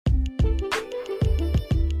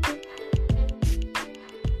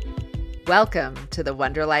Welcome to the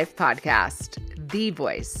Wonder Life Podcast, the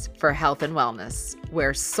voice for health and wellness,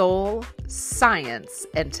 where soul, science,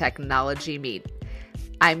 and technology meet.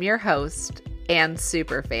 I'm your host and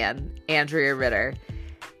superfan, Andrea Ritter,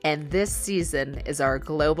 and this season is our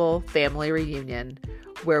global family reunion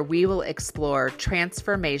where we will explore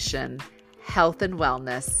transformation, health and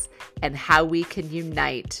wellness, and how we can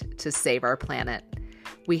unite to save our planet.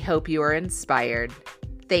 We hope you are inspired.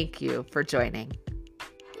 Thank you for joining.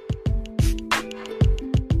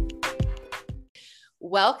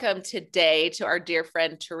 Welcome today to our dear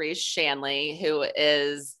friend Therese Shanley, who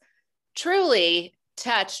is truly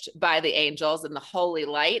touched by the angels and the holy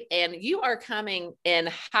light. And you are coming in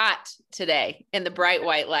hot today in the bright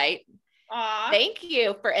white light. Aww. Thank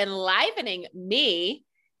you for enlivening me.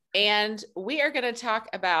 And we are going to talk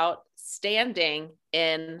about standing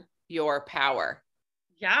in your power.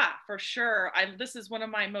 Yeah, for sure. This is one of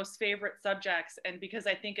my most favorite subjects, and because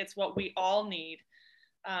I think it's what we all need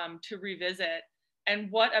to revisit.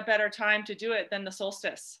 And what a better time to do it than the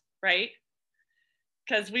solstice, right?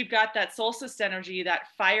 Because we've got that solstice energy, that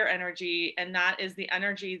fire energy, and that is the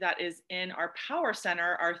energy that is in our power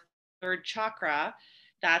center, our third chakra.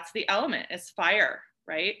 That's the element, it's fire,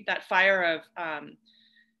 right? That fire of,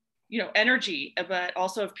 energy, but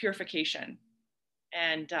also of purification.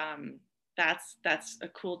 And that's a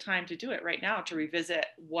cool time to do it right now, to revisit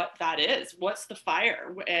what that is. What's the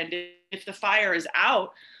fire? And if the fire is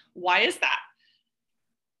out, why is that?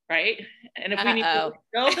 Right? And if we need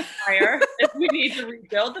to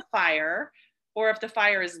rebuild the fire, or if the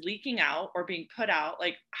fire is leaking out or being put out,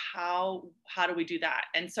 like how do we do that?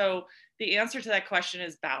 And so the answer to that question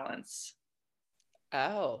is balance.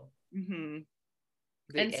 Oh, mm-hmm.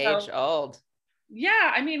 Age old.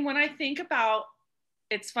 Yeah. I mean, when I think about,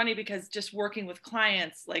 it's funny because just working with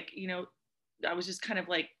clients, like, I was just kind of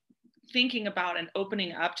like thinking about and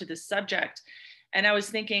opening up to this subject. And I was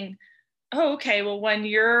thinking, oh, okay, well, when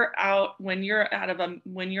you're in a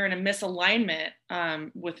misalignment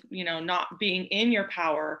with, not being in your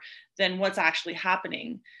power, then what's actually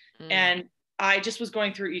happening? And I just was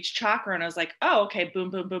going through each chakra and I was like, oh, okay, boom,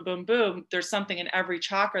 boom, boom, boom, boom. There's something in every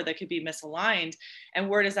chakra that could be misaligned. And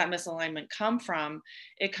where does that misalignment come from?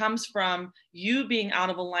 It comes from you being out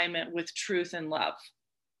of alignment with truth and love.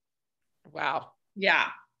 Wow. Yeah.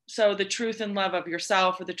 So the truth and love of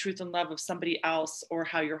yourself, or the truth and love of somebody else, or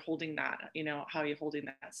how you're holding that, how you're holding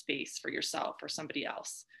that space for yourself or somebody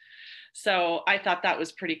else. So I thought that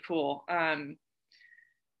was pretty cool.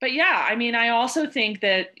 But yeah, I mean, I also think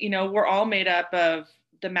that, we're all made up of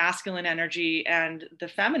the masculine energy and the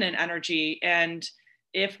feminine energy. And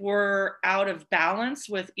if we're out of balance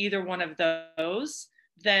with either one of those,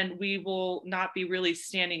 then we will not be really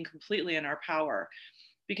standing completely in our power.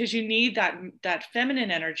 Because you need that feminine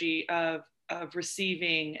energy of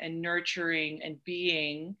receiving and nurturing and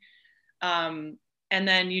being. And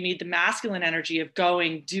then you need the masculine energy of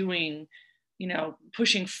going, doing,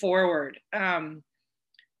 pushing forward.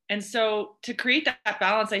 And so to create that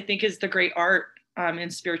balance, I think, is the great art in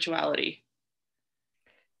spirituality.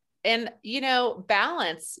 And,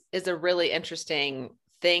 balance is a really interesting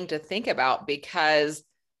thing to think about, because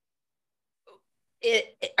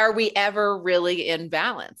are we ever really in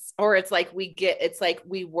balance? Or it's like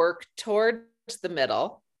we work towards the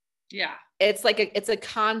middle. Yeah. It's like it's a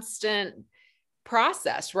constant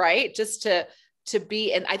process, right? Just to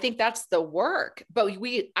be, and I think that's the work. But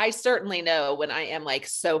I certainly know when I am like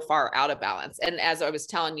so far out of balance. And as I was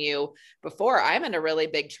telling you before, I'm in a really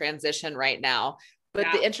big transition right now. But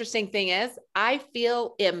the interesting thing is I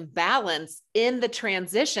feel imbalance in the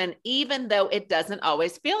transition, even though it doesn't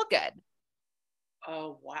always feel good.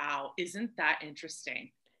 Oh, wow. Isn't that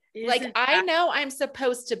interesting? I know I'm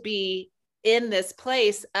supposed to be in this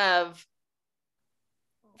place of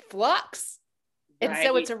flux. Right. And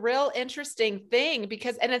so it's a real interesting thing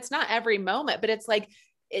because, and it's not every moment, but it's like,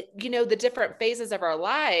 the different phases of our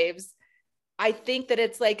lives. I think that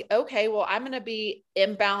it's like, okay, well, I'm going to be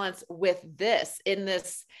in balance with this, in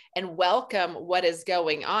this, and welcome what is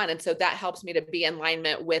going on. And so that helps me to be in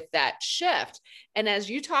alignment with that shift. And as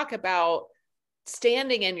you talk about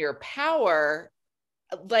standing in your power,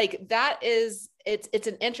 like that is, it's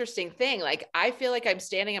an interesting thing. Like, I feel like I'm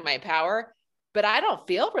standing in my power, but I don't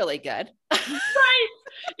feel really good. Right.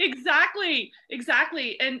 Exactly.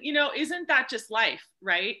 And, isn't that just life?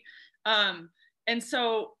 Right. And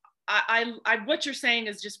so I what you're saying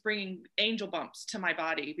is just bringing angel bumps to my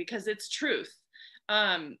body, because it's truth.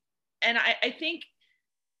 And I think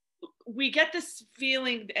we get this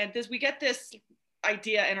feeling and we get this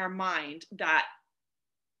idea in our mind that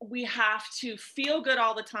we have to feel good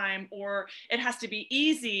all the time, or it has to be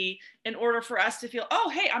easy in order for us to feel, oh,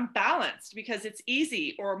 hey, I'm balanced because it's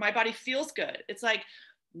easy, or my body feels good. It's like,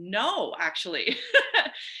 no, actually,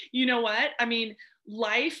 you know what? I mean,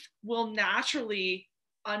 life will naturally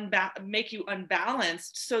make you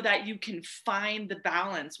unbalanced so that you can find the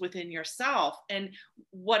balance within yourself. And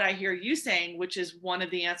what I hear you saying, which is one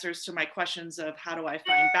of the answers to my questions of how do I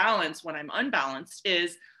find balance when I'm unbalanced,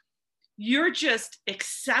 is you're just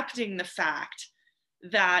accepting the fact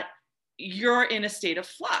that you're in a state of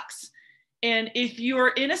flux. And if you're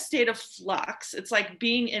in a state of flux, it's like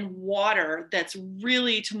being in water that's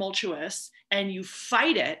really tumultuous and you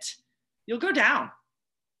fight it, you'll go down.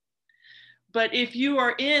 But if you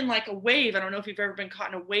are in like a wave, I don't know if you've ever been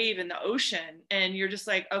caught in a wave in the ocean, and you're just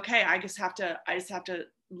like, okay, I just have to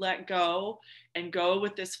let go and go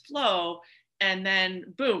with this flow. And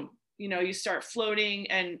then boom, you know, you start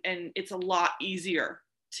floating, and it's a lot easier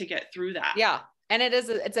to get through that. Yeah. And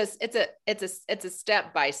it's a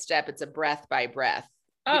step by step. It's a breath by breath,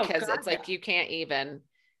 because it's like, you can't even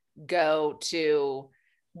go to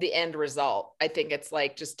the end result. I think it's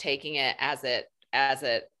like just taking it as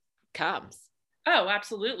it comes. Oh,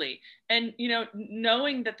 absolutely. And, you know,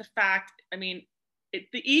 knowing that the fact, I mean,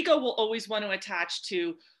 the ego will always want to attach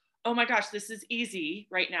to, oh my gosh, this is easy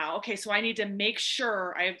right now. Okay, so I need to make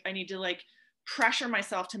sure I need to like pressure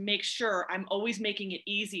myself to make sure I'm always making it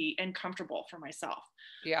easy and comfortable for myself.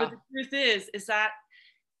 Yeah. But the truth is that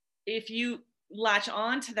if you latch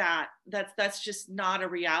on to that, that's just not a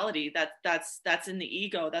reality. That's in the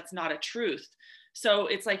ego. That's not a truth. So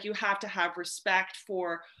it's like you have to have respect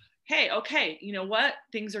for, hey, okay, you know what?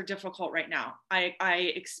 Things are difficult right now.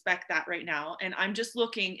 I expect that right now. And I'm just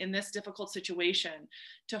looking in this difficult situation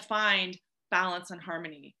to find balance and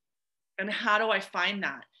harmony. And how do I find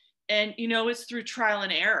that? And, you know, it's through trial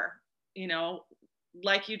and error, you know,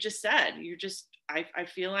 like you just said, I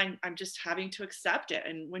feel I'm just having to accept it.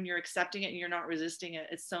 And when you're accepting it and you're not resisting it,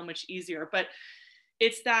 it's so much easier. But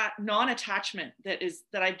it's that non-attachment that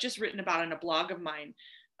I've just written about in a blog of mine,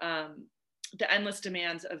 the endless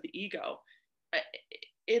demands of the ego.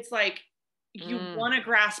 It's like you want to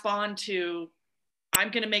grasp onto, I'm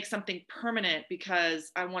going to make something permanent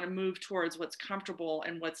because I want to move towards what's comfortable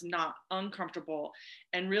and what's not uncomfortable.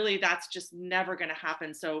 And really that's just never going to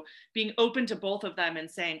happen. So being open to both of them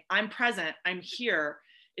and saying, I'm present, I'm here,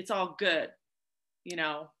 it's all good, you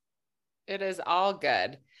know. It is all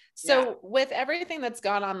good. So with everything that's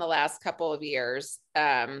gone on the last couple of years,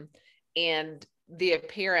 and the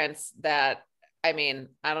appearance that, I mean,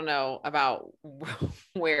 I don't know about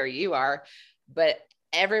where you are, but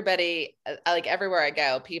everybody, like everywhere I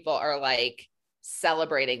go, people are like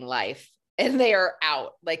celebrating life, and they are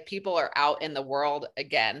out, like people are out in the world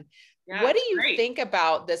again. Yeah, what do you think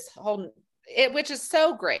about this whole, which is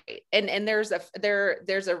so great. And there's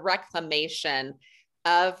a reclamation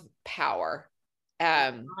of power,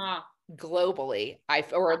 globally,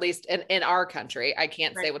 or at least in our country. I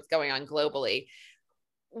can't say what's going on globally.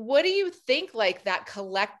 What do you think like that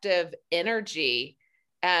collective energy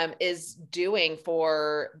is doing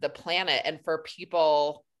for the planet and for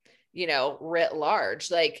people, you know, writ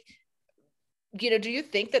large? Like, you know, do you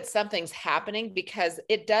think that something's happening? Because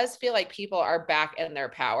it does feel like people are back in their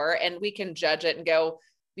power, and we can judge it and go,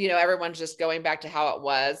 you know, everyone's just going back to how it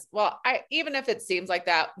was. Well, even if it seems like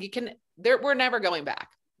that, we're never going back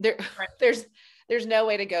there. There's no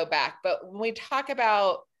way to go back. But when we talk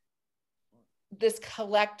about this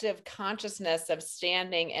collective consciousness of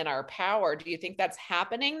standing in our power, do you think that's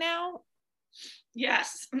happening now?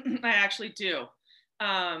 Yes, I actually do.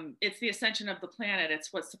 It's the ascension of the planet.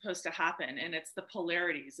 It's what's supposed to happen. And it's the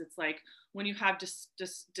polarities. It's like when you have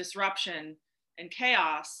disruption and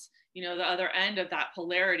chaos, you know, the other end of that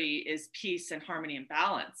polarity is peace and harmony and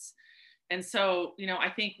balance. And so, you know, I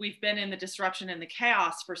think we've been in the disruption and the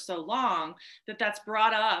chaos for so long that that's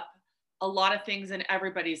brought up a lot of things in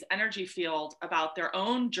everybody's energy field about their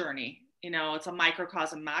own journey. You know, it's a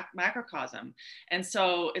microcosm, macrocosm. And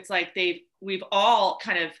so it's like we've all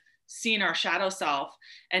kind of seen our shadow self,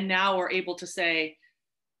 and now we're able to say,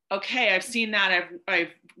 okay, I've seen that.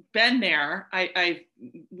 I've been there.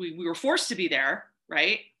 We were forced to be there,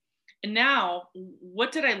 right? And now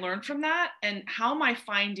what did I learn from that? And how am I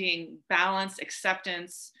finding balance,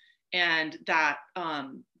 acceptance, and that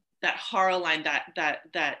hara line,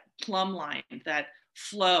 that plumb line, that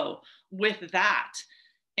flow with that?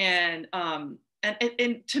 And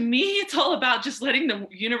to me, it's all about just letting the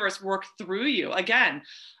universe work through you. Again,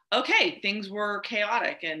 okay, things were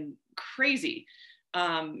chaotic and crazy,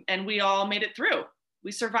 and we all made it through.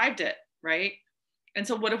 We survived it, right? And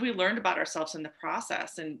so what have we learned about ourselves in the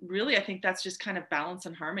process? And really, I think that's just kind of balance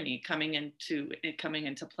and harmony coming into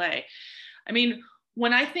play. I mean,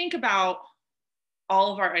 when I think about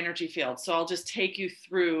all of our energy fields, so I'll just take you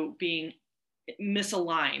through being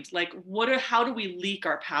misaligned. Like how do we leak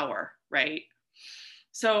our power, right?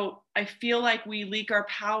 So I feel like we leak our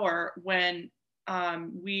power when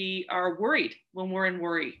we are worried, when we're in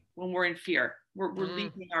worry, when we're in fear. We're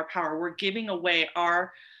leaking our power. We're giving away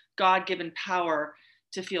our God-given power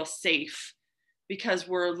to feel safe because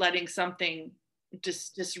we're letting something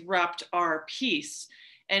just disrupt our peace.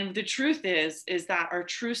 And the truth is that our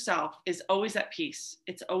true self is always at peace.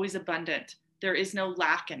 It's always abundant. There is no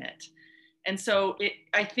lack in it. And so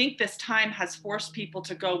I think this time has forced people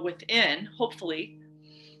to go within, hopefully,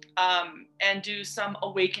 and do some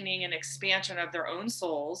awakening and expansion of their own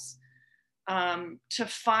souls, to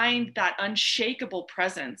find that unshakable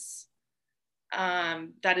presence,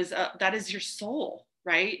 that is your soul,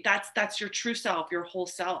 right? That's your true self, your whole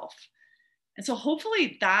self. And so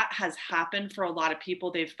hopefully that has happened for a lot of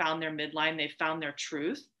people. They've found their midline, they've found their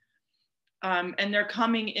truth, and they're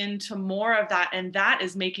coming into more of that. And that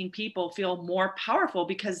is making people feel more powerful,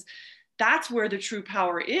 because that's where the true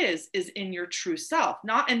power is in your true self,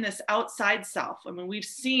 not in this outside self. I mean, we've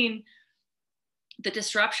seen the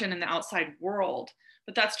disruption in the outside world,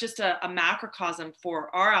 but that's just a macrocosm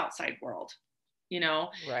for our outside world,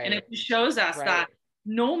 Right. And it shows us that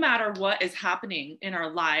no matter what is happening in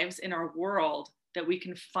our lives, in our world, that we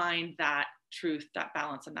can find that truth, that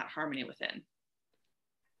balance, and that harmony within.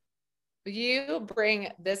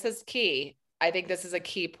 This is key. I think this is a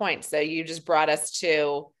key point. So you just brought us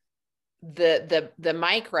to the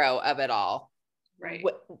micro of it all. Right.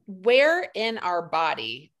 Where in our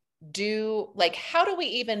body how do we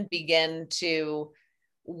even begin to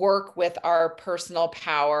work with our personal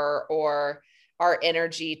power or our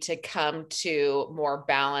energy to come to more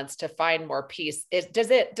balance, to find more peace?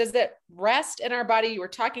 Does it rest in our body? You were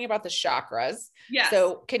talking about the chakras. Yes.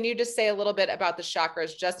 So can you just say a little bit about the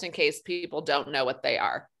chakras, just in case people don't know what they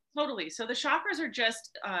are? Totally. So the chakras are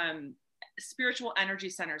just spiritual energy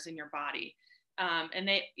centers in your body. And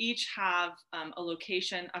they each have a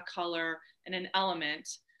location, a color, and an element.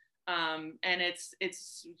 And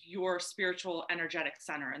it's your spiritual energetic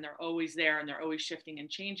center, and they're always there, and they're always shifting and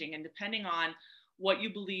changing. And depending on what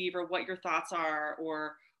you believe or what your thoughts are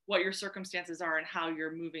or what your circumstances are and how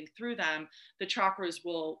you're moving through them, the chakras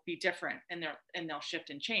will be different, and they'll shift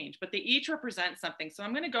and change, but they each represent something. So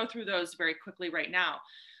I'm going to go through those very quickly right now.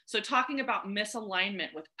 So talking about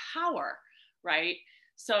misalignment with power, right?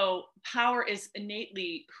 So power is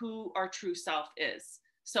innately who our true self is.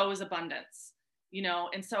 So is abundance,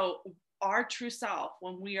 and so our true self,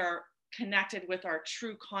 when we are connected with our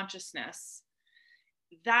true consciousness,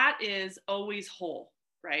 that is always whole,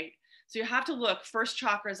 right? So you have to look, first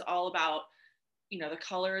chakra is all about, the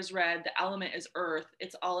color is red, the element is earth.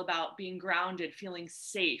 It's all about being grounded, feeling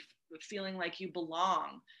safe, feeling like you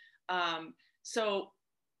belong. So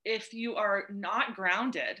if you are not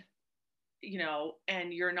grounded,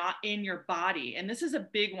 and you're not in your body, and this is a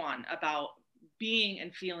big one about being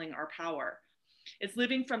and feeling our power. It's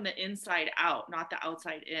living from the inside out, not the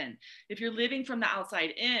outside in. If you're living from the outside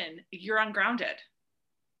in, you're ungrounded.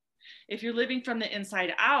 If you're living from the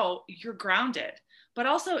inside out, you're grounded. But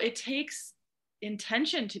also it takes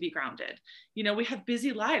intention to be grounded. We have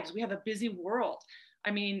busy lives. We have a busy world. I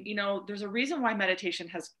mean, there's a reason why meditation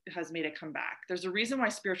has made a comeback. There's a reason why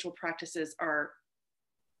spiritual practices are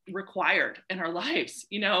required in our lives,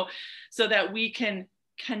 so that we can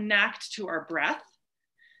connect to our breath,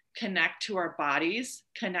 connect to our bodies,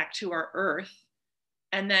 connect to our earth,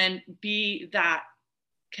 and then be that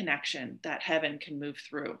connection that heaven can move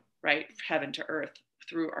through, right? Heaven to earth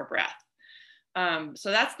through our breath.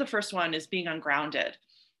 So that's the first one, is being ungrounded.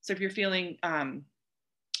 So if you're feeling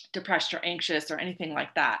depressed or anxious or anything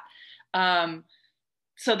like that.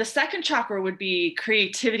 So the second chakra would be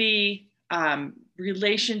creativity,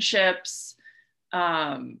 relationships,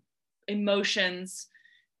 emotions.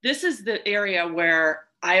 This is the area where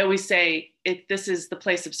I always say this is the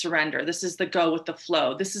place of surrender. This is the go with the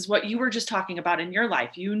flow. This is what you were just talking about in your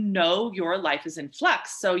life. Your life is in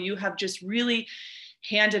flux. So you have just really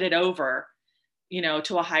handed it over,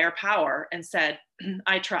 to a higher power and said,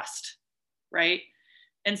 I trust, right?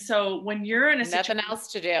 And so when you're in a situation, nothing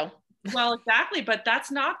else to do. Well, exactly. But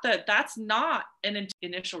that's not an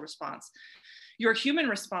initial response. Your human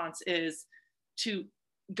response is to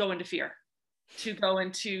go into fear, to go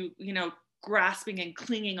into, grasping and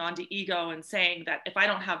clinging onto ego and saying that if I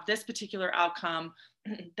don't have this particular outcome,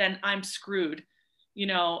 then I'm screwed. you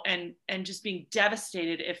know, and just being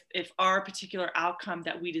devastated if our particular outcome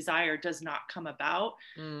that we desire does not come about.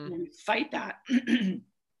 We fight that.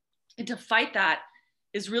 And to fight that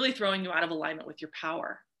is really throwing you out of alignment with your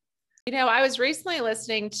power. You know, I was recently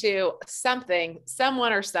listening to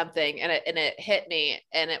someone or something, and it hit me,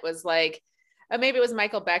 and it was like, maybe it was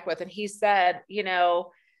Michael Beckwith, and he said, you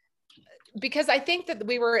know, because I think that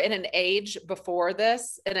we were in an age before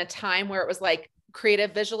this, in a time where it was like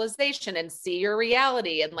creative visualization and see your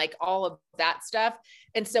reality and like all of that stuff.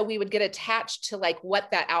 And so we would get attached to like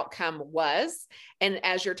what that outcome was. And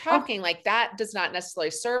as you're talking, like that does not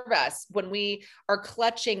necessarily serve us when we are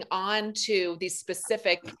clutching on to these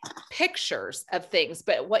specific pictures of things.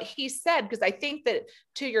 But what he said, because I think that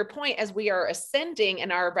to your point, as we are ascending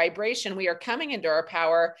in our vibration, we are coming into our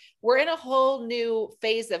power. We're in a whole new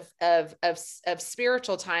phase of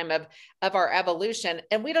spiritual time of our evolution.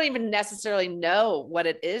 And we don't even necessarily know what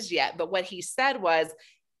it is yet. But what he said was,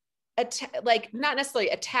 like not necessarily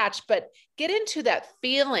attach, but get into that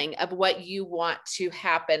feeling of what you want to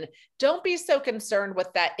happen. Don't be so concerned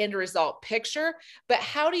with that end result picture, but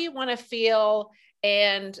how do you want to feel,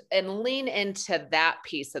 and lean into that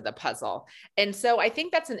piece of the puzzle. And so I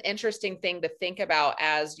think that's an interesting thing to think about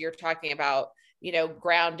as you're talking about, you know,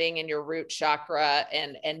 grounding in your root chakra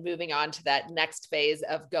and moving on to that next phase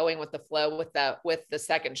of going with the flow with the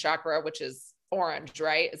second chakra, which is orange,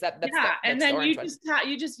 right? Is that's yeah, that's and then the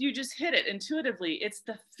you just hit it intuitively. It's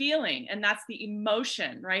the feeling, and that's the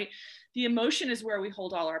emotion, right? The emotion is where we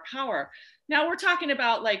hold all our power. Now we're talking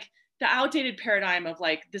about like the outdated paradigm of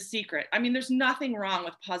like The Secret. I mean, there's nothing wrong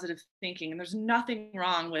with positive thinking, and there's nothing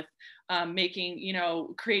wrong with making, you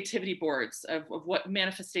know, creativity boards of what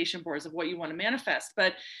manifestation boards of what you want to manifest.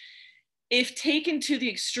 But if taken to the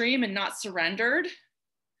extreme and not surrendered,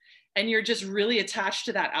 and you're just really attached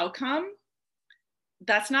to that outcome,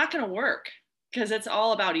 that's not going to work, because it's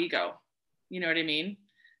all about ego. You know what I mean?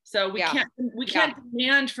 So we can't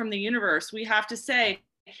demand from the universe. We have to say,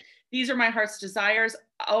 these are my heart's desires.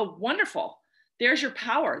 Oh, wonderful. There's your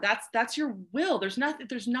power. That's your will. There's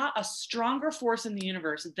not a stronger force in the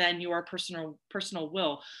universe than your personal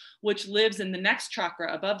will, which lives in the next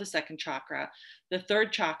chakra above the second chakra, the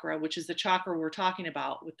third chakra, which is the chakra we're talking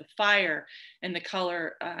about with the fire and the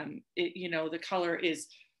color. The color is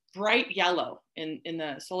bright yellow in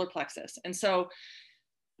the solar plexus. And so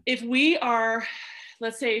if we are,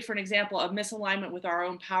 let's say for an example, a misalignment with our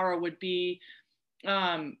own power would be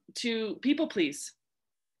to people please.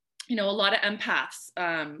 You know, a lot of empaths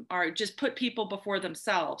are just put people before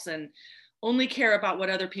themselves and only care about what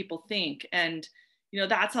other people think. And, you know,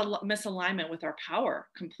 that's a misalignment with our power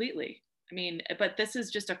completely. I mean, but this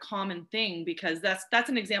is just a common thing, because that's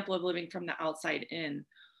an example of living from the outside in.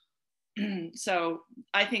 So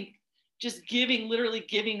I think just literally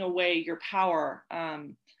giving away your power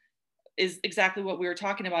is exactly what we were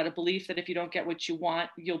talking about, a belief that if you don't get what you want,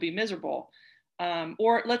 you'll be miserable.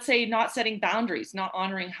 Or let's say not setting boundaries, not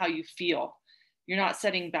honoring how you feel. You're not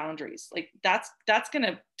setting boundaries. Like that's going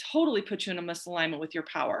to totally put you in a misalignment with your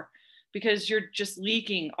power, because you're just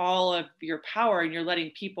leaking all of your power, and you're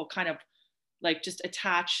letting people kind of like just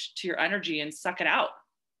attach to your energy and suck it out.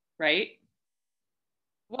 Right.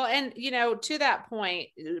 Well, and you know, to that point,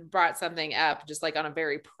 brought something up just like on a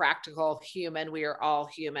very practical human, we are all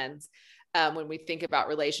humans when we think about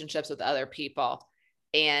relationships with other people.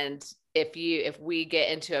 And if we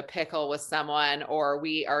get into a pickle with someone, or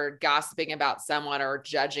we are gossiping about someone or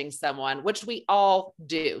judging someone, which we all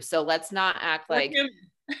do. So let's not act like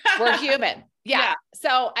we're human. Yeah.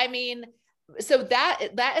 So, I mean, so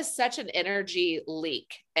that is such an energy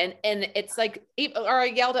leak. And it's like, or I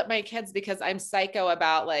yelled at my kids because I'm psycho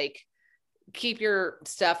about like, keep your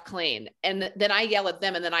stuff clean. And then I yell at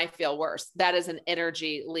them and then I feel worse. That is an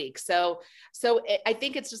energy leak. So I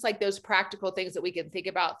think it's just like those practical things that we can think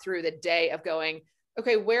about through the day of going,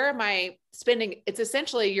 okay, where am I spending? It's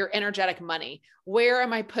essentially your energetic money. Where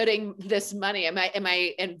am I putting this money? Am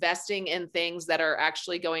I investing in things that are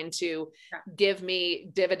actually going to give me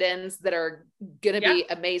dividends that are going to be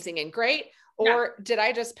amazing and great? Or did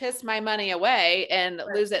I just piss my money away and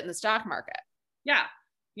lose it in the stock market? Yeah.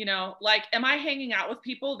 You know, like, am I hanging out with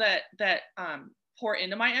people that pour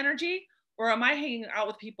into my energy, or am I hanging out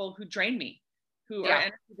with people who drain me, who are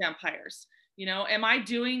energy vampires? You know, am I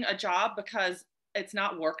doing a job because it's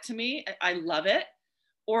not work to me, I love it,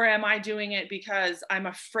 or am I doing it because I'm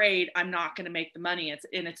afraid I'm not going to make the money?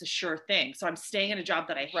 It's a sure thing. So I'm staying in a job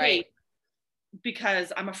that I hate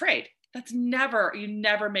because I'm afraid. You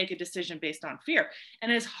never make a decision based on fear.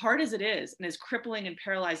 And as hard as it is, and as crippling and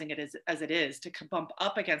paralyzing as it is to bump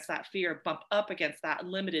up against that fear, bump up against that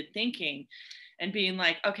limited thinking and being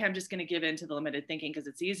like, okay, I'm just going to give in to the limited thinking because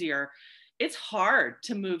it's easier. It's hard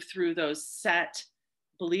to move through those set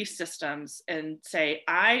belief systems and say,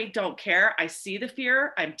 I don't care. I see the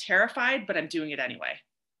fear. I'm terrified, but I'm doing it anyway.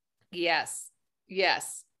 Yes.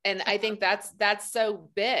 Yes. And I think that's so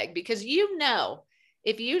big because,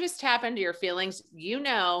 if you just tap into your feelings,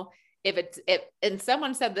 and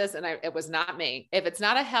someone said this and it was not me, if it's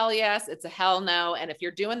not a hell yes, it's a hell no. And if you're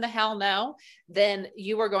doing the hell no, then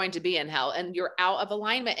you are going to be in hell and you're out of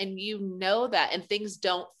alignment, and that, and things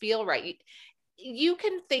don't feel right. You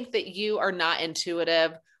can think that you are not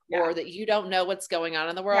intuitive or that you don't know what's going on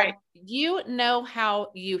in the world. Right. You know how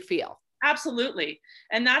you feel. Absolutely.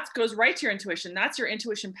 And that goes right to your intuition. That's your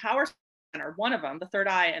intuition power center, one of them, the third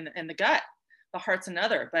eye and the gut. The heart's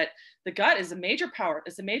another, but the gut is a major power.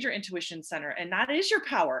 It's a major intuition center. And that is your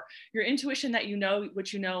power. Your intuition, that you know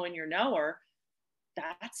what you know and your knower,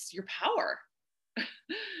 that's your power.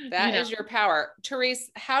 That is your power.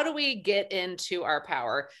 Therese, how do we get into our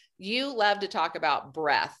power? You love to talk about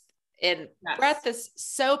breath, and breath is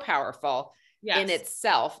so powerful in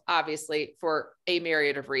itself, obviously for a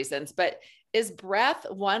myriad of reasons, but is breath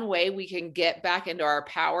one way we can get back into our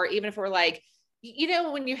power? Even if we're like,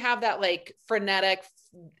 when you have that like frenetic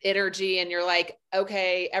energy and you're like,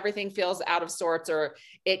 okay, everything feels out of sorts, or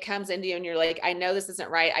it comes into you and you're like, I know this isn't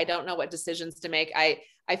right. I don't know what decisions to make. I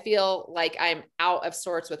feel like I'm out of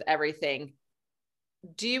sorts with everything.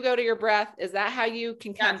 Do you go to your breath? Is that how you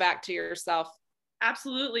can come back to yourself?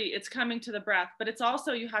 Absolutely. It's coming to the breath, but it's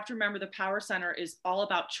also, you have to remember the power center is all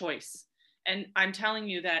about choice. And I'm telling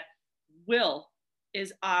you that will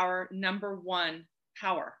is our number one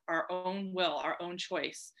power, our own will, our own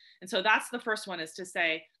choice. And so that's the first one, is to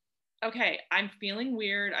say, okay, I'm feeling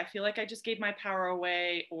weird. I feel like I just gave my power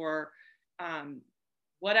away, or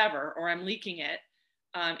whatever, or I'm leaking it,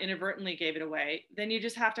 inadvertently gave it away. Then you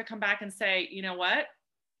just have to come back and say, you know what?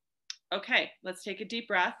 Okay, let's take a deep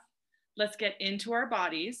breath. Let's get into our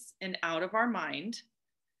bodies and out of our mind,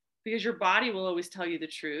 because your body will always tell you the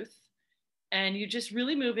truth. And you just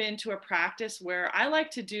really move into a practice where I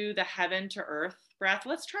like to do the heaven to earth breath.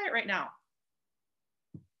 Let's try it right now.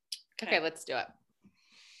 Okay, let's do it.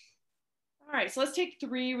 All right, so let's take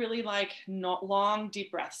 3 really long,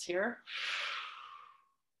 deep breaths here.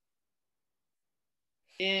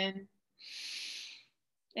 In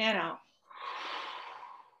and out.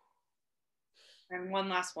 And one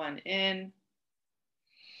last one, in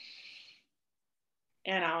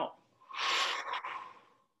and out.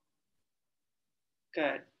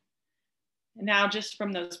 Good. And now just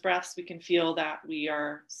from those breaths, we can feel that we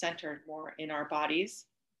are centered more in our bodies.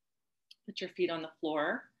 Put your feet on the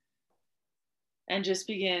floor and just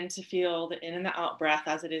begin to feel the in and the out breath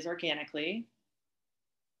as it is organically.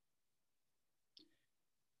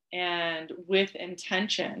 And with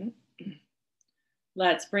intention,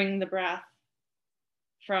 let's bring the breath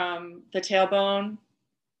from the tailbone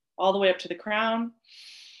all the way up to the crown,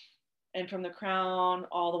 and from the crown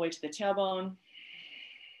all the way to the tailbone,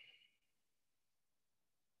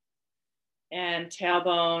 and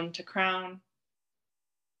tailbone to crown.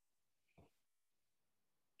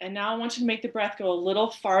 And now I want you to make the breath go a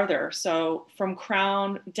little farther. So from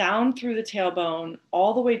crown down through the tailbone,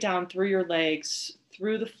 all the way down through your legs,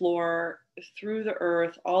 through the floor, through the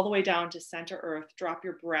earth, all the way down to center earth. Drop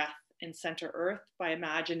your breath in center earth by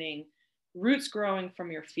imagining roots growing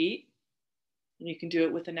from your feet. And you can do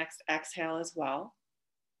it with the next exhale as well.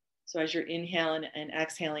 So as you're inhaling and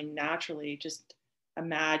exhaling naturally, just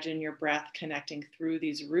imagine your breath connecting through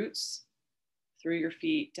these roots, through your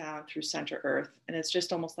feet, down through center earth. And it's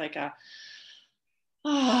just almost like a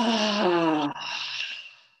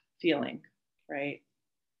feeling, right?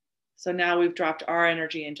 So now we've dropped our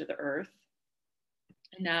energy into the earth.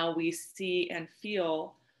 And now we see and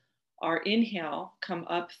feel our inhale come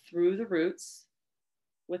up through the roots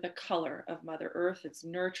with a color of Mother Earth. It's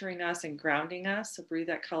nurturing us and grounding us. So breathe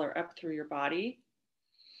that color up through your body.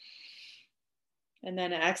 And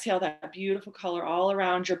then exhale that beautiful color all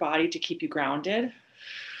around your body to keep you grounded.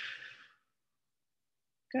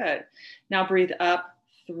 Good. Now breathe up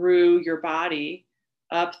through your body,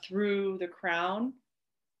 up through the crown.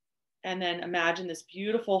 And then imagine this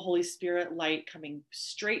beautiful Holy Spirit light coming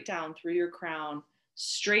straight down through your crown,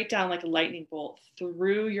 straight down like a lightning bolt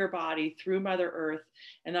through your body, through Mother Earth.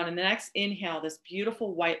 And then on the next inhale, this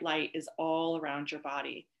beautiful white light is all around your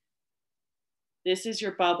body. This is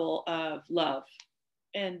your bubble of love.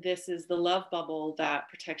 And this is the love bubble that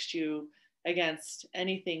protects you against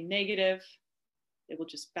anything negative. it will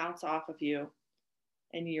just bounce off of you,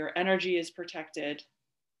 and your energy is protected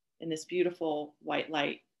in this beautiful white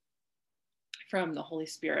light from the Holy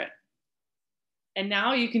Spirit. And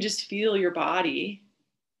now you can just feel your body,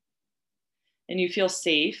 and you feel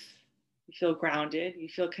safe, you feel grounded, you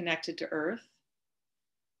feel connected to earth,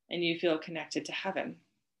 and you feel connected to heaven.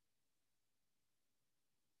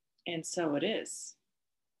 And so it is.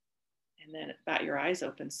 And then bat your eyes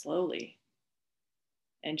open slowly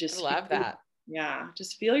and just I love that. Yeah,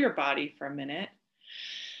 just feel your body for a minute.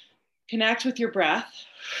 Connect with your breath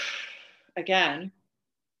again.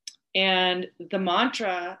 And the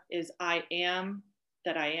mantra is, I am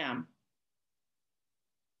that I am.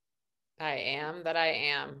 I am that I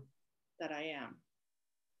am. That I am.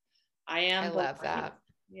 I am. I love that.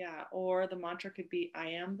 Yeah. Or the mantra could be, I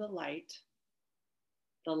am the light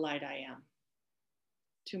I am.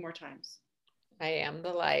 2 more times. I am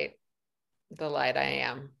the light I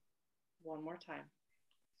am. 1 more time.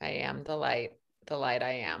 I am the light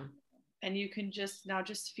I am. And you can just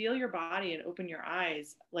feel your body and open your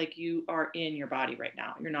eyes like you are in your body right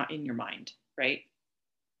now. You're not in your mind, right?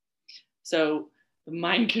 So the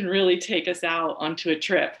mind can really take us out onto a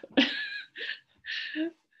trip.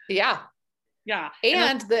 Yeah. Yeah.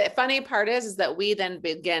 And the funny part is that we then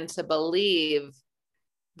begin to believe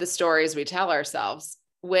the stories we tell ourselves,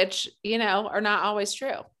 which, are not always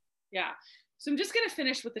true. Yeah. So I'm just going to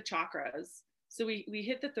finish with the chakras. So we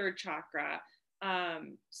hit the 3rd chakra.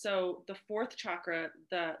 So the 4th chakra,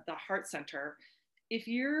 the heart center, if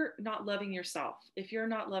you're not loving yourself, if you're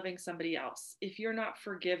not loving somebody else, if you're not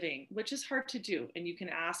forgiving, which is hard to do, and you can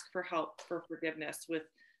ask for help for forgiveness with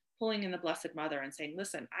pulling in the Blessed Mother and saying,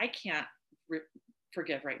 listen, I can't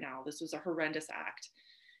forgive right now. This was a horrendous act.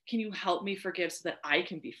 Can you help me forgive so that I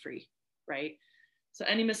can be free? Right? So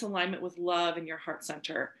any misalignment with love in your heart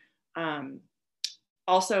center.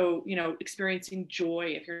 Also, experiencing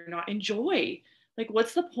joy. If you're not in joy, like,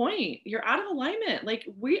 what's the point? You're out of alignment. Like,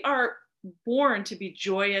 we are born to be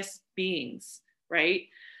joyous beings, right?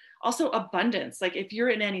 Also abundance. Like, if you're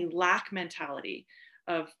in any lack mentality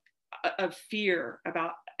of fear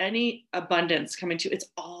about any abundance coming to, it's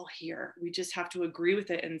all here. We just have to agree with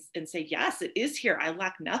it and say, yes, it is here. I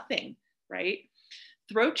lack nothing, right?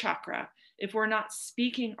 Throat chakra. If we're not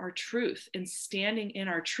speaking our truth and standing in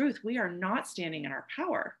our truth, we are not standing in our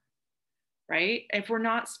power, right? If we're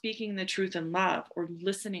not speaking the truth in love or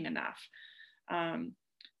listening enough, then,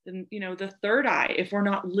 the third eye, if we're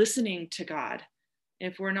not listening to God,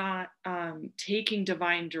 if we're not taking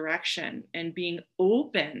divine direction and being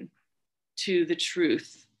open to the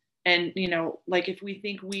truth, and, like, if we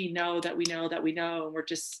think we know that we know that we know, and we're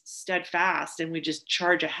just steadfast and we just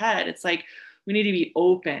charge ahead, it's like, we need to be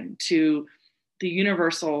open to the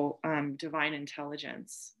universal divine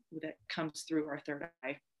intelligence that comes through our third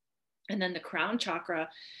eye. And then the crown chakra,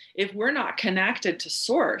 if we're not connected to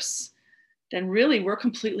source, then really we're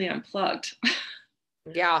completely unplugged.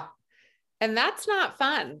 Yeah. And that's not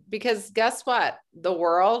fun, because guess what? The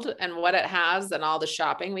world and what it has and all the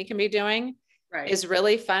shopping we can be doing is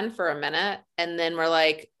really fun for a minute. And then we're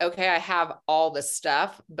like, okay, I have all this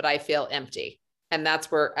stuff, but I feel empty. And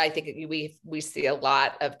that's where I think we see a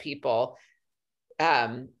lot of people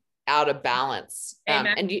out of balance.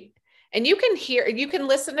 And you can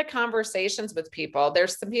listen to conversations with people.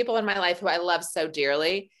 There's some people in my life who I love so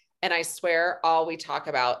dearly, and I swear all we talk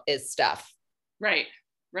about is stuff. Right.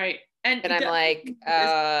 And I'm like,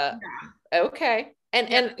 okay.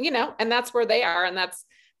 And that's where they are, and that's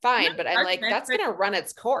fine. But I'm like, that's going to run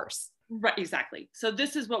its course. Right, exactly. So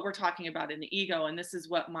this is what we're talking about in the ego, and this is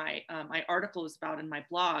what my my article is about in my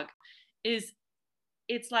blog. Is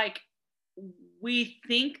it's like, we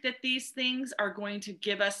think that these things are going to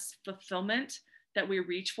give us fulfillment that we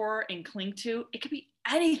reach for and cling to. It could be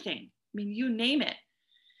anything. I mean, you name it.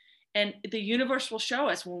 And the universe will show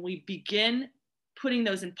us when we begin putting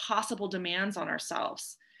those impossible demands on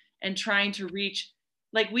ourselves and trying to reach,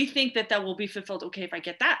 like, we think that will be fulfilled. Okay, if I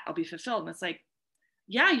get that, I'll be fulfilled. And it's like,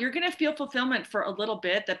 yeah, you're going to feel fulfillment for a little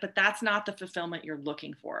bit, but that's not the fulfillment you're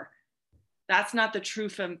looking for. That's not the true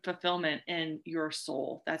fulfillment in your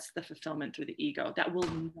soul. That's the fulfillment through the ego that will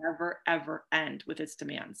never, ever end with its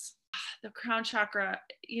demands. The crown chakra,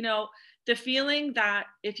 the feeling that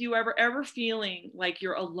if you ever feeling like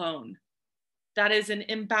you're alone, that is an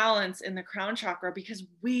imbalance in the crown chakra, because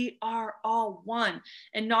we are all one.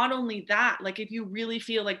 And not only that, like, if you really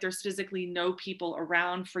feel like there's physically no people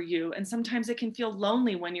around for you, and sometimes it can feel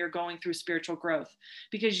lonely when you're going through spiritual growth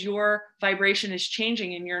because your vibration is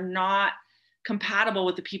changing and you're not compatible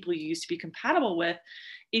with the people you used to be compatible with,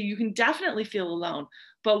 you can definitely feel alone.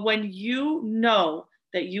 But when you know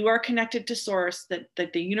that you are connected to source, that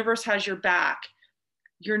the universe has your back,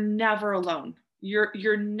 you're never alone.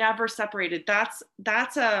 You're never separated.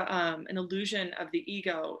 That's an illusion of the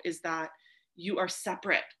ego, is that you are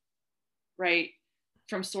separate, right,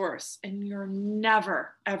 from source, and you're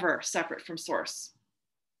never ever separate from source.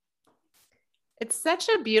 It's such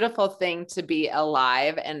a beautiful thing to be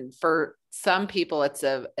alive, and for some people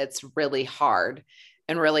it's really hard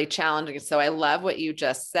and really challenging. So I love what you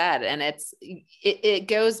just said, and it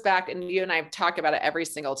goes back, and you and I talk about it every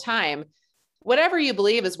single time. Whatever you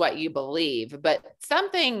believe is what you believe, but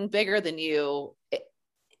something bigger than you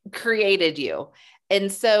created you.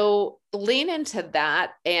 And so lean into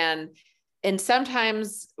that. And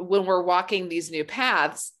sometimes when we're walking these new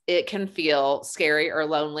paths, it can feel scary or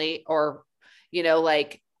lonely, or,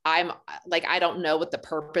 like I don't know what the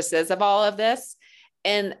purpose is of all of this.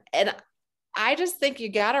 And I just think you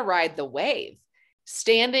got to ride the wave,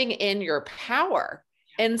 standing in your power.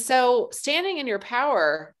 And so standing in your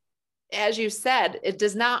power, as you said, it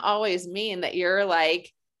does not always mean that you're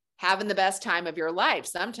like having the best time of your life.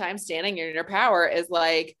 Sometimes standing in your power is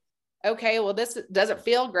like, okay, well, this doesn't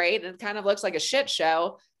feel great and it kind of looks like a shit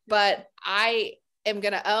show, but I am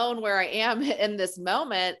going to own where I am in this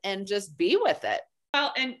moment and just be with it.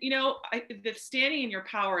 Well, and the standing in your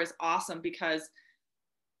power is awesome, because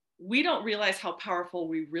we don't realize how powerful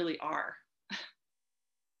we really are.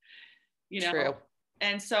 True.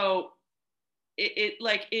 And so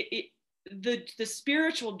the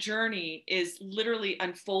spiritual journey is literally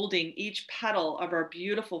unfolding each petal of our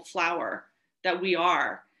beautiful flower that we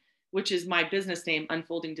are, which is my business name,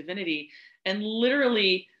 Unfolding Divinity, and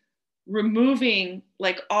literally removing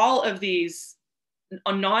like all of these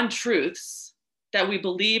non-truths that we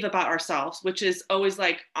believe about ourselves, which is always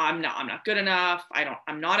like, I'm not good enough.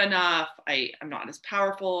 I'm not enough. I'm not as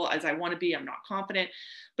powerful as I want to be. I'm not confident.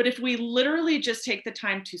 But if we literally just take the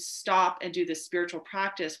time to stop and do this spiritual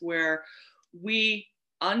practice where we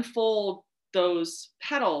unfold those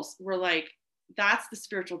petals, we're like, that's the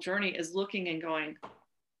spiritual journey, is looking and going,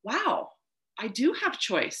 wow, I do have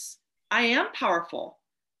choice. I am powerful.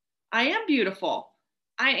 I am beautiful.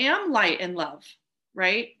 I am light and love.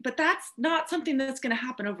 Right? But that's not something that's going to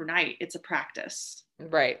happen overnight. It's a practice.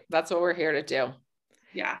 Right. That's what we're here to do.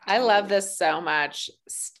 Yeah. I love this so much.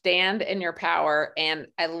 Stand in your power. And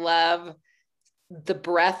I love the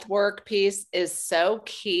breath work piece is so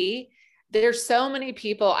key. There's so many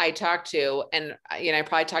people I talk to, and I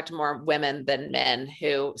probably talk to more women than men,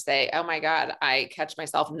 who say, oh my God, I catch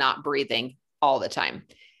myself not breathing all the time.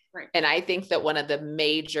 Right. And I think that one of the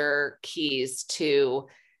major keys to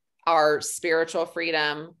our spiritual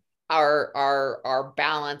freedom, our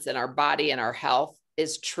balance in our body and our health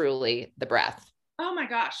is truly the breath. Oh my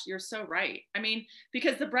gosh, you're so right. I mean,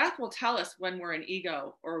 because the breath will tell us when we're in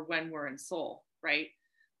ego or when we're in soul, right?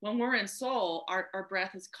 When we're in soul, our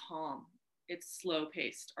breath is calm. It's slow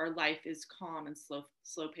paced. Our life is calm and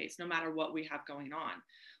slow paced, no matter what we have going on.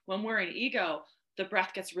 When we're in ego, the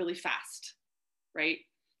breath gets really fast, right?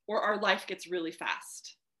 Or our life gets really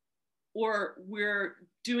fast. Or we're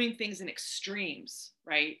doing things in extremes,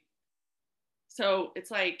 right? So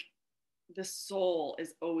it's like the soul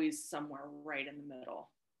is always somewhere right in the middle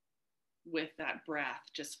with that breath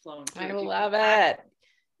just flowing through. I love it.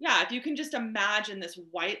 Yeah, if you can just imagine this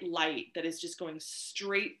white light that is just going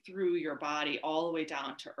straight through your body all the way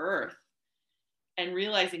down to earth, and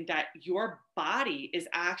realizing that your body is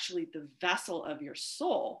actually the vessel of your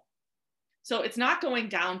soul. So it's not going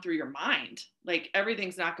down through your mind. Like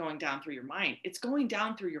everything's not going down through your mind. It's going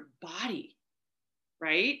down through your body,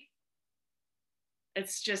 right?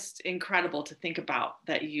 It's just incredible to think about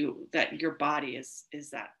that your body is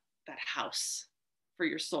that house for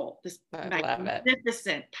your soul. This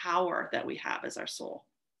magnificent power that we have as our soul.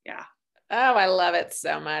 Yeah. Oh, I love it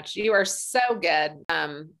so much. You are so good.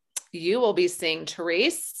 You will be seeing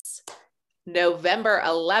Therese November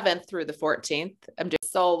 11th through the 14th. I'm doing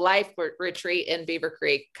Soul Life Retreat in Beaver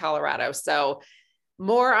Creek, Colorado. So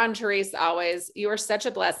more on Therese always. You are such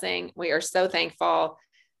a blessing. We are so thankful.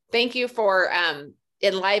 Thank you for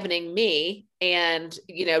enlivening me. And,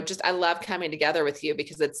 I love coming together with you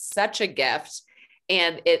because it's such a gift.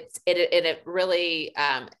 And it really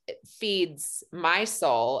it feeds my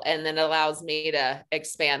soul, and then allows me to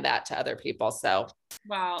expand that to other people. So,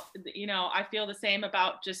 wow, I feel the same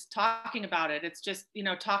about just talking about it. It's just,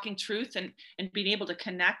 talking truth and being able to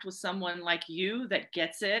connect with someone like you that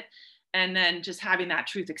gets it, and then just having that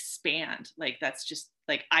truth expand. Like, that's just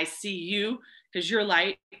like, I see you because you're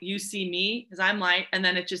light, you see me because I'm light, and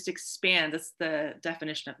then it just expands. That's the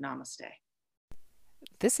definition of namaste.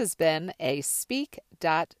 This has been a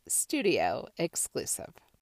Speak.Studio exclusive.